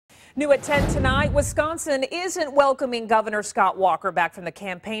New at 10 tonight, Wisconsin isn't welcoming Governor Scott Walker back from the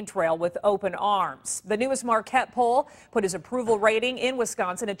campaign trail with open arms. The newest Marquette poll put his approval rating in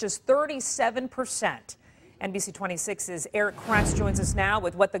Wisconsin at just 37%. NBC 26's Eric Kress joins us now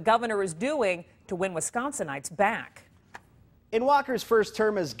with what the governor is doing to win Wisconsinites back. In Walker's first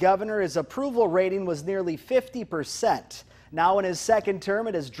term as governor, his approval rating was nearly 50%. Now in his second term,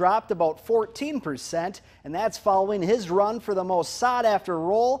 it has dropped about 14%, and that's following his run for the most sought-after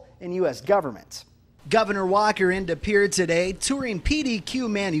role in U.S. government. Governor Walker in De Pere today, touring PDQ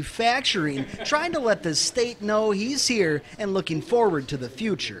Manufacturing, trying to let the state know he's here and looking forward to the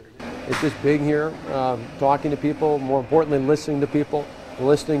future. It's just being here, talking to people, more importantly listening to people,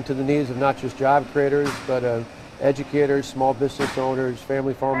 listening to the needs of not just job creators, but educators, small business owners,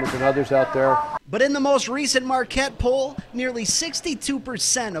 family farmers, and others out there. But in the most recent Marquette poll, nearly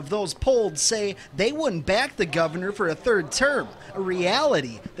 62% of those polled say they wouldn't back the governor for a third term, a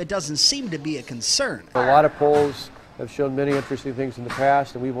reality that doesn't seem to be a concern. A lot of polls have shown many interesting things in the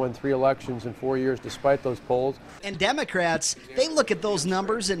past, and we've won 3 elections in 4 years despite those polls. And Democrats, they look at those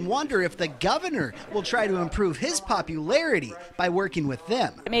numbers and wonder if the governor will try to improve his popularity by working with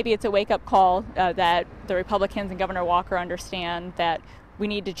them. Maybe it's a wake-up call that the Republicans and Governor Walker understand that we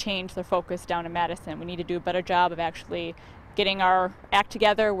need to change their focus down in Madison. We need to do a better job of actually getting our act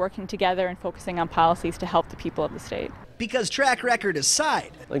together, working together, and focusing on policies to help the people of the state. Because track record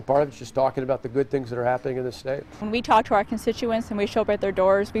aside, I think part of it's just talking about the good things that are happening in the state. When we talk to our constituents and we show up at their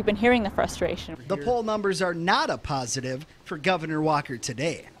doors, we've been hearing the frustration. The poll numbers are not a positive for Governor Walker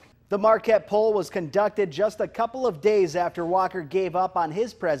today. The Marquette poll was conducted just a couple of days after Walker gave up on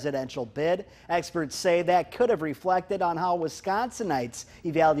his presidential bid. Experts say that could have reflected on how Wisconsinites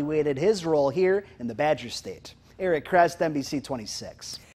evaluated his role here in the Badger State. Eric Kress, NBC 26.